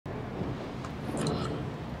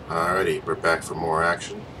Alrighty, we're back for more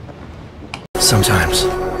action. Sometimes,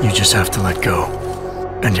 you just have to let go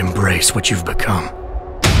and embrace what you've become.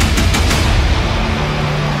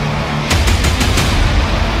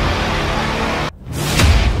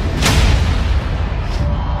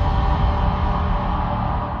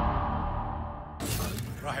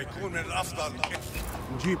 راح يكون من الأفضل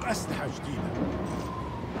نجيب أسلحة جديدة.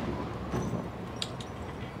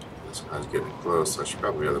 This guy's getting close. I should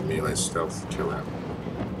probably have the melee stealth to kill him.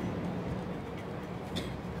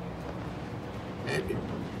 Maybe.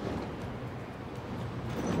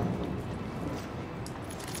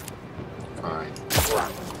 Fine.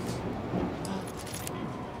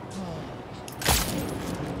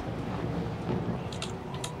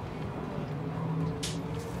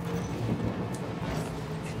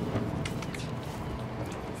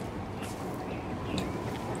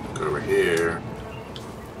 Go over here.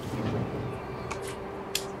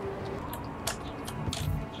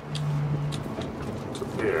 To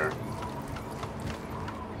there.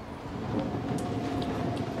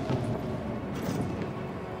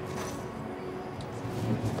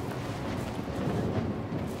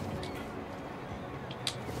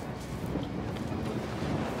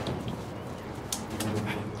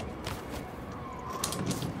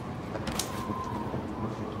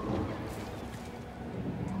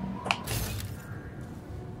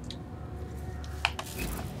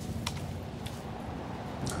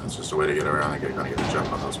 It's just a way to get around and kind of get a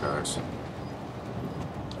jump on those guys.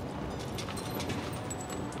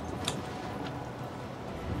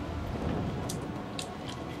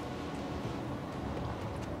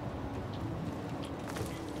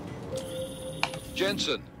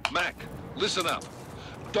 Jensen, Mac, listen up.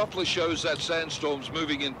 Doppler shows that sandstorm's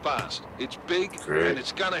moving in fast. It's big, Great. and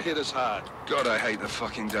it's gonna hit us hard. God, I hate the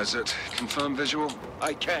fucking desert. Confirm visual?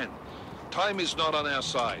 I can. Time is not on our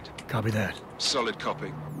side. Copy that. Solid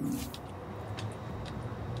copy.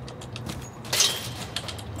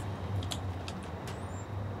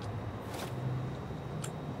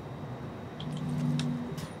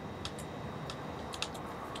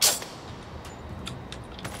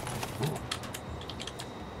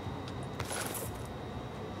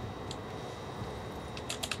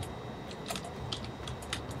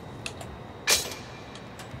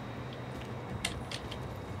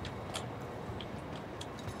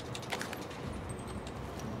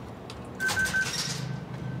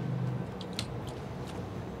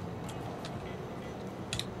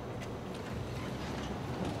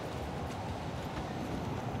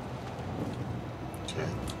 Okay.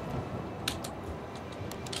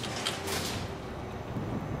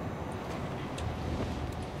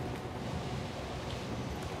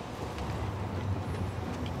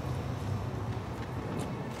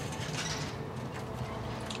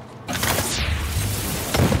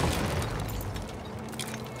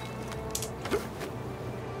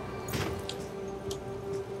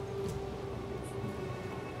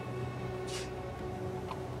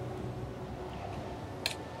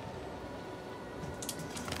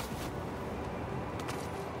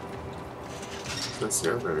 That's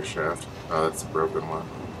the elevator shaft. Oh, that's the broken one.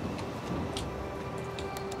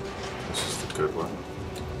 This is the good one.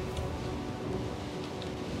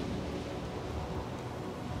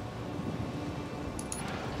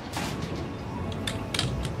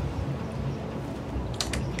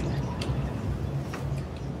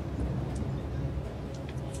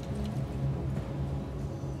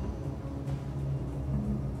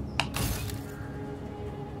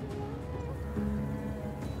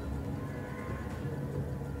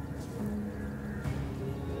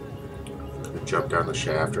 Jump down the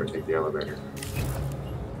shaft or take the elevator.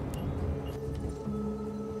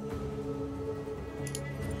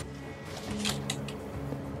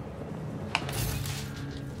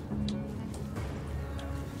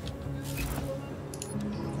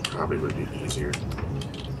 Probably would be easier.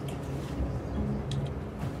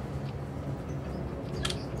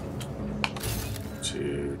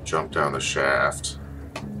 To jump down the shaft.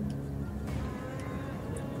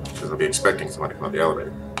 Because they'll be expecting someone to come out the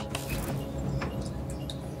elevator.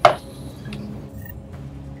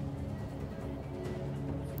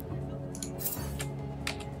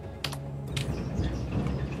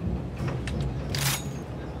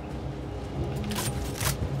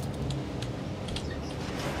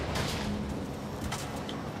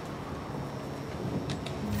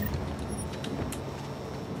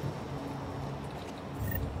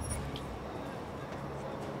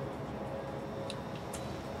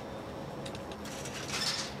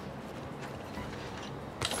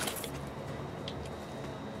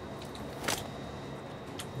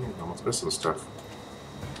 Almost missing stuff.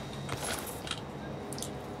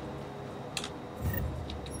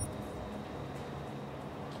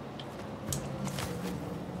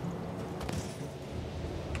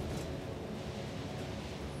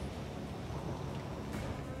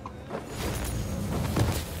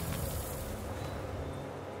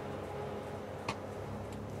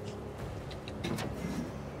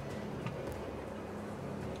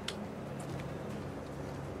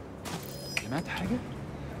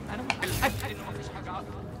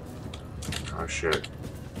 Oh shit.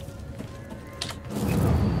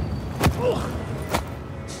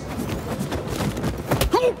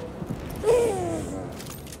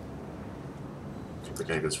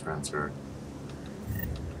 His friends are.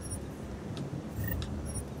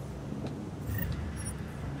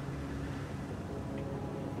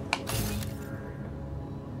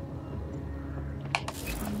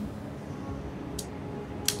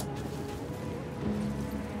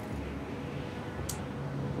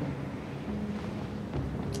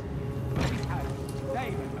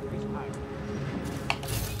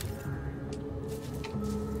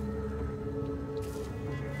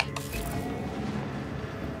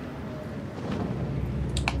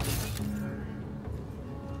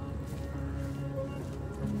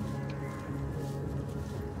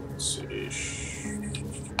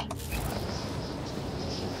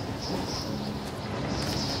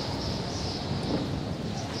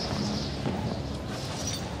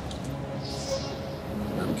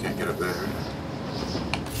 Can't get up there.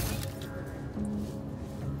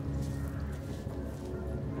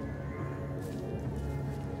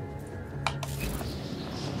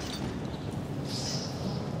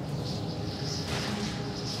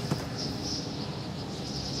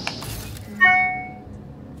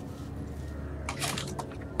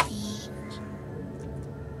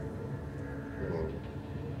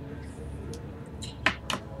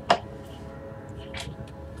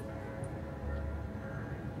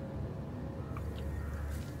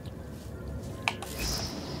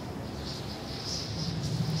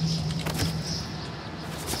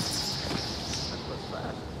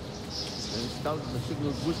 The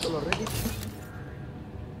signal whistle already?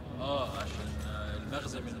 عشان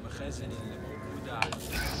المخزن من المخازن اللي موجودة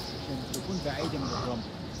عشان تكون بعيدة من الرمل.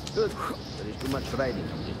 Good. There is too much riding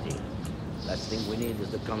on this thing. Last thing we need is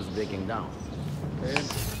the comms breaking down.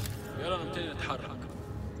 يلا نبتدي نتحرك.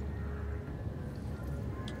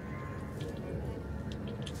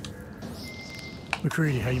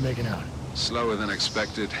 McCready, how you making out? Slower than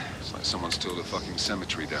expected. It's like someone's tilled a fucking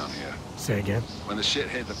cemetery down here. Say again? When the shit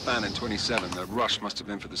hit the fan in 27, the rush must have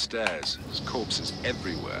been for the stairs. There's corpses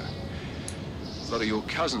everywhere. A lot of your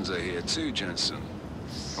cousins are here too, Jensen.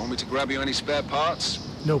 You want me to grab you any spare parts?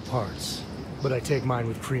 No parts. But I take mine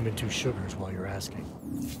with cream and 2 sugars while you're asking.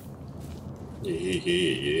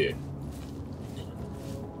 Yeah.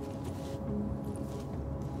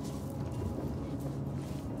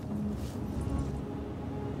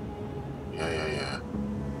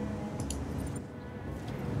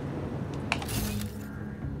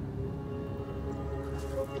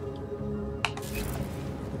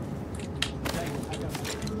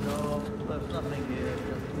 No, there's nothing here.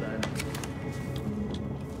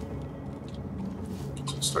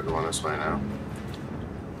 Just Start going this way now.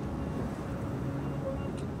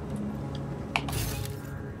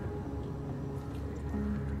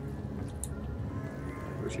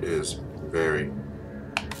 Which is very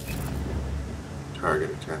target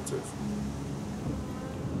attentive.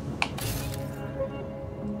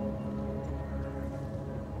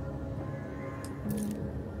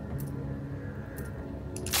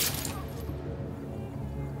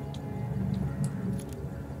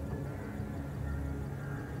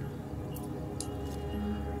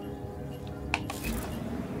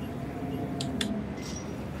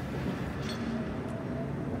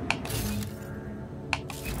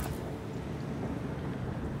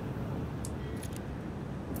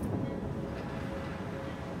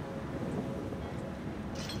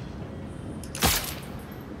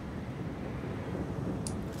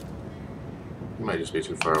 You might just be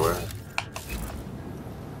too far away.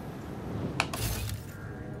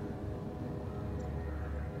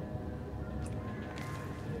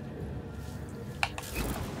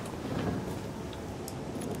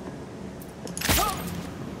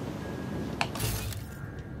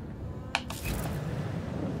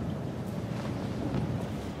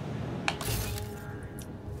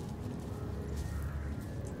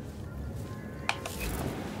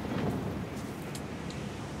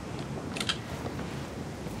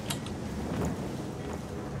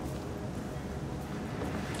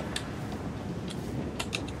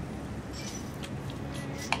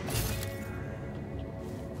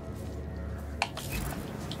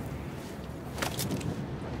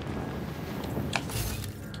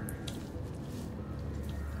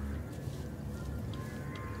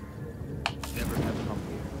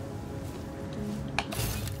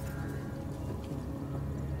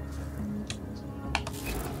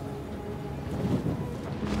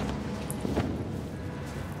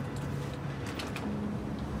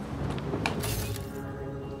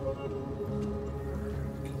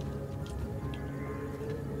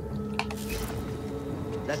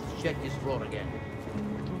 floor again.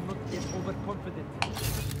 Do not get overconfident.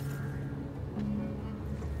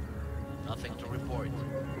 Nothing to report.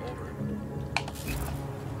 Over.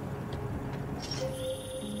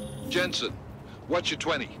 Jensen, what's your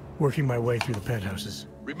 20? Working my way through the penthouses.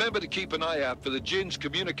 Remember to keep an eye out for the Jinn's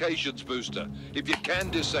communications booster. If you can,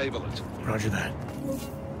 disable it. Roger that.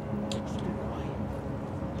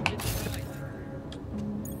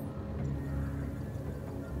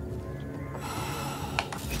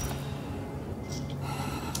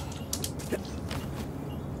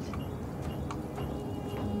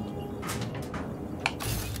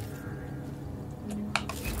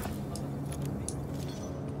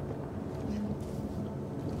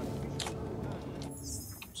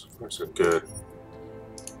 So good.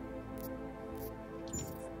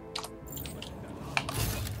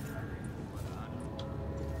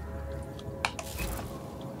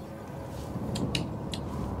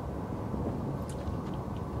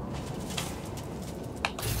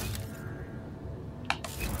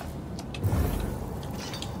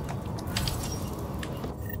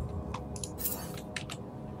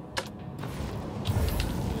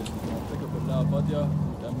 المنطقة كلها فاضية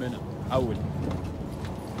ومتأمنة. حول.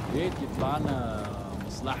 ريت يطلع لنا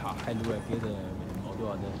مصلحة حلوة كده من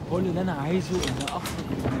الموضوع ده. كل اللي أنا عايزه إن أخرج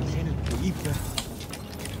من المكان الكئيب ده.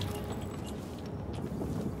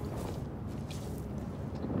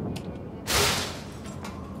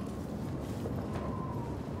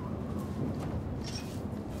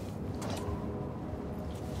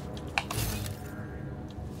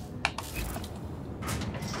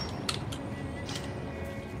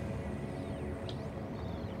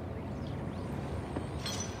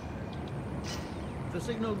 The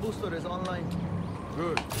signal booster is online.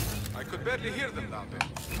 Good. I could barely hear them down there.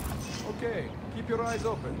 Okay, keep your eyes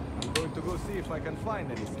open. I'm going to go see if I can find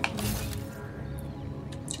anything.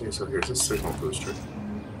 Okay, so here's a signal booster.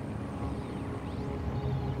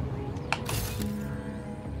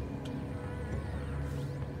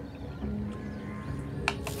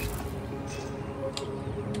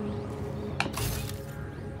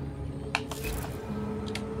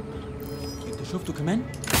 أنت شفته كمان؟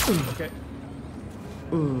 Okay.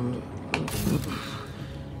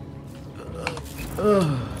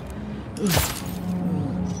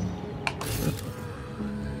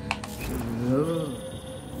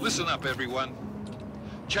 Listen up, everyone.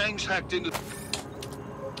 Chang's hacked into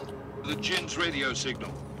the Jinn's radio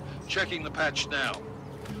signal. Checking the patch now.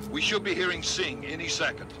 We should be hearing Sing any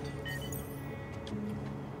second.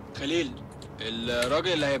 خليل،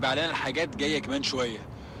 الراجل اللي هيبيع لنا الحاجات جاية كمان شوية.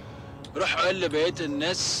 روح قول لبقية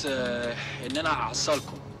الناس إن أنا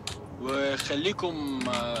هحصلكم وخليكم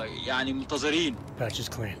يعني منتظرين. Patch is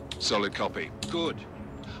clean. Solid copy. Good.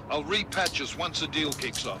 I'll repatch us once the deal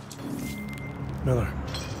kicks off. Miller,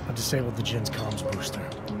 I've disabled the Jinn's comms booster.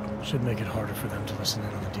 Should make it harder for them to listen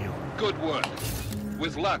in on the deal. Good work.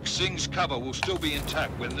 With luck, Sing's cover will still be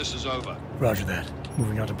intact when this is over. Roger that.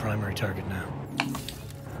 Moving on to primary target now.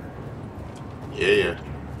 Yeah.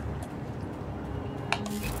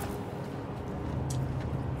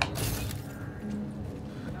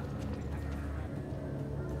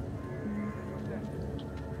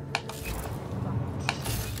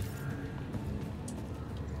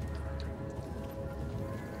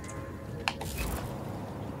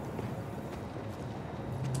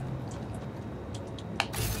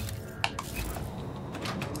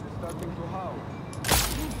 Starting to howl.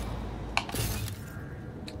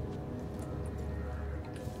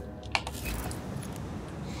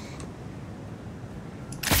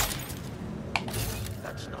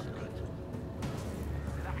 That's not good.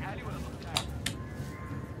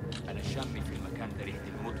 أنا شامي في المكان ده ريحة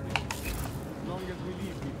الموت. As long as we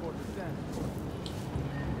leave before the stand.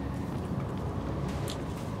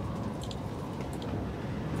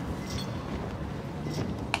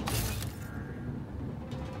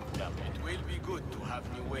 It will be good to have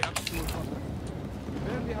new weapons. We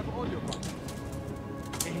barely have audio contact.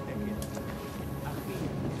 اهدى كده. أخير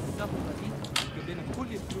الصفقة دي تجيب لنا كل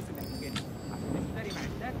الفلوس اللي محتاجينها عشان نشتري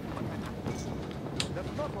معدات ومكان.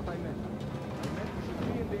 That's not what I meant. I meant we should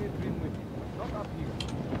be in the atrium with you, not up here.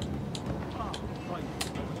 طيب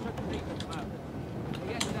مش زي ما تمام.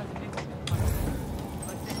 هي لازم نمسك المكان.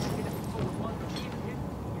 بس احنا كده في أول مرة يمكن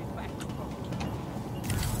ويدفع الفلوس.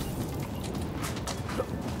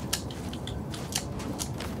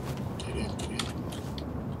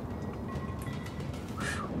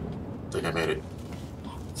 I think I made it.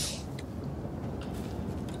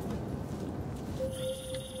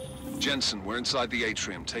 Jensen, we're inside the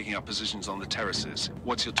atrium, taking up positions on the terraces.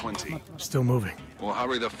 What's your 20? Still moving. Well,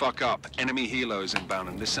 hurry the fuck up. Enemy helo is inbound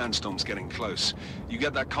and this sandstorm's getting close. You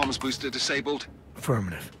get that comms booster disabled?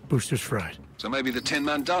 Affirmative. Booster's fried. So maybe the Tin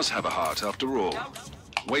Man does have a heart after all.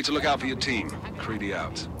 Way to look out for your team. Creedy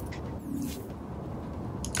out.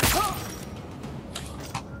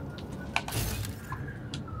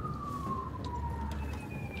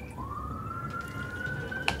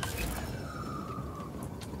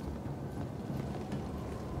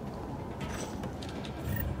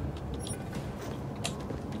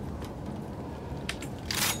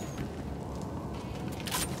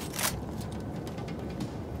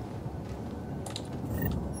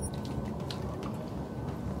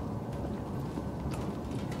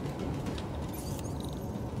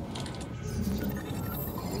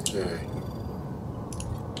 Okay.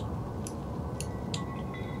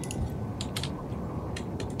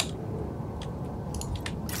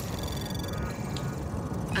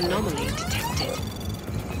 Anomaly detected.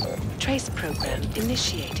 Trace program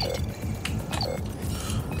initiated.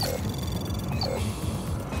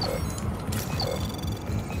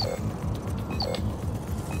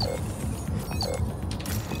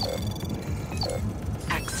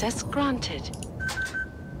 Access granted.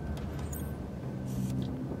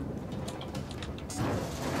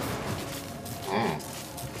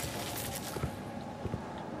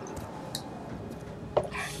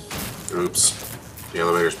 Oops. The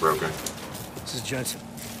elevator's broken. This is Jensen.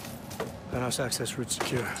 Penthouse access route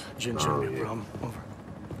secure. Jin showed me a yeah. problem. Over.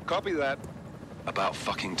 Copy that. About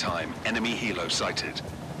fucking time. Enemy helo sighted.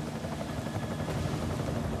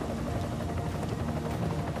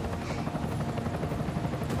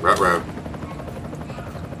 Route.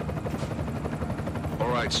 All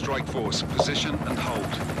right, strike force. Position and hold.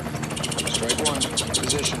 Strike 1,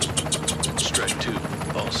 position. Strike 2,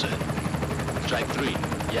 all set. Strike 3,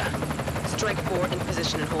 yeah. Strike 4 in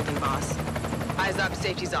position and holding, boss. Eyes up,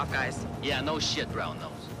 safety's off, guys. Yeah, no shit, brown nose.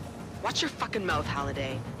 Watch your fucking mouth,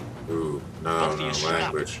 Halliday. Ooh, Both of no you strap.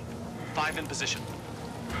 language. 5 in position.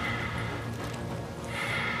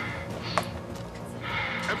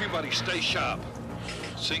 Everybody stay sharp.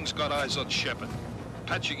 Singh's got eyes on Shepard.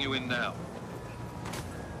 Patching you in now.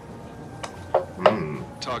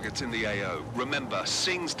 Target's in the AO. Remember,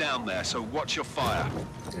 Singh's down there, so watch your fire.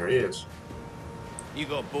 There he is. You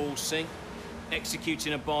got balls, Singh?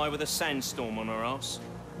 Executing a buy with a sandstorm on her ass?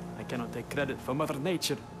 I cannot take credit for Mother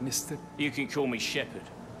Nature, mister. You can call me Shepard.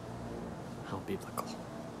 How biblical.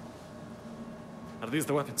 Are these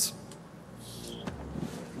the weapons?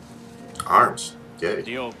 Arms. Get it.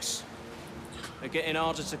 The Ogs. They're getting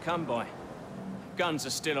harder to come by. Guns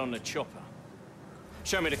are still on the chopper.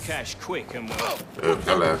 Show me the cash quick and we'll... Oh,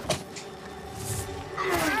 hello.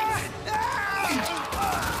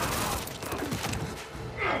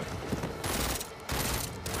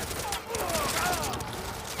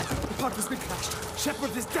 The part has been crashed.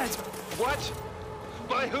 Shepard is dead. What?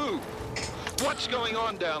 By who? What's going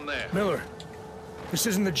on down there? Miller, this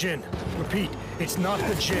isn't the Jinn. Repeat, it's not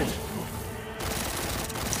the Jinn.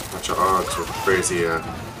 Bunch of odds with crazy, They're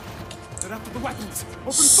after the weapons.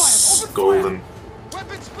 Open fire. Open golden.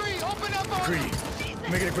 Weapons free! Open up! Greedy.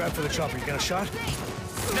 Make it a grab for the chopper. You got a shot?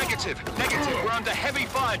 Negative. We're under heavy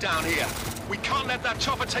fire down here. We can't let that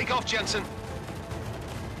chopper take off, Jensen.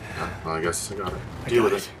 Well, I guess I gotta deal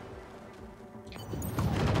with it.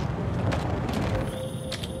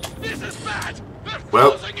 This is bad! They're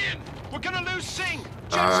Well, closing in! We're gonna lose Singh!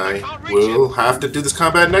 Jensen, I can't reach will him. have to do this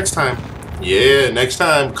combat next time. Yeah, next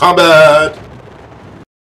time. Combat!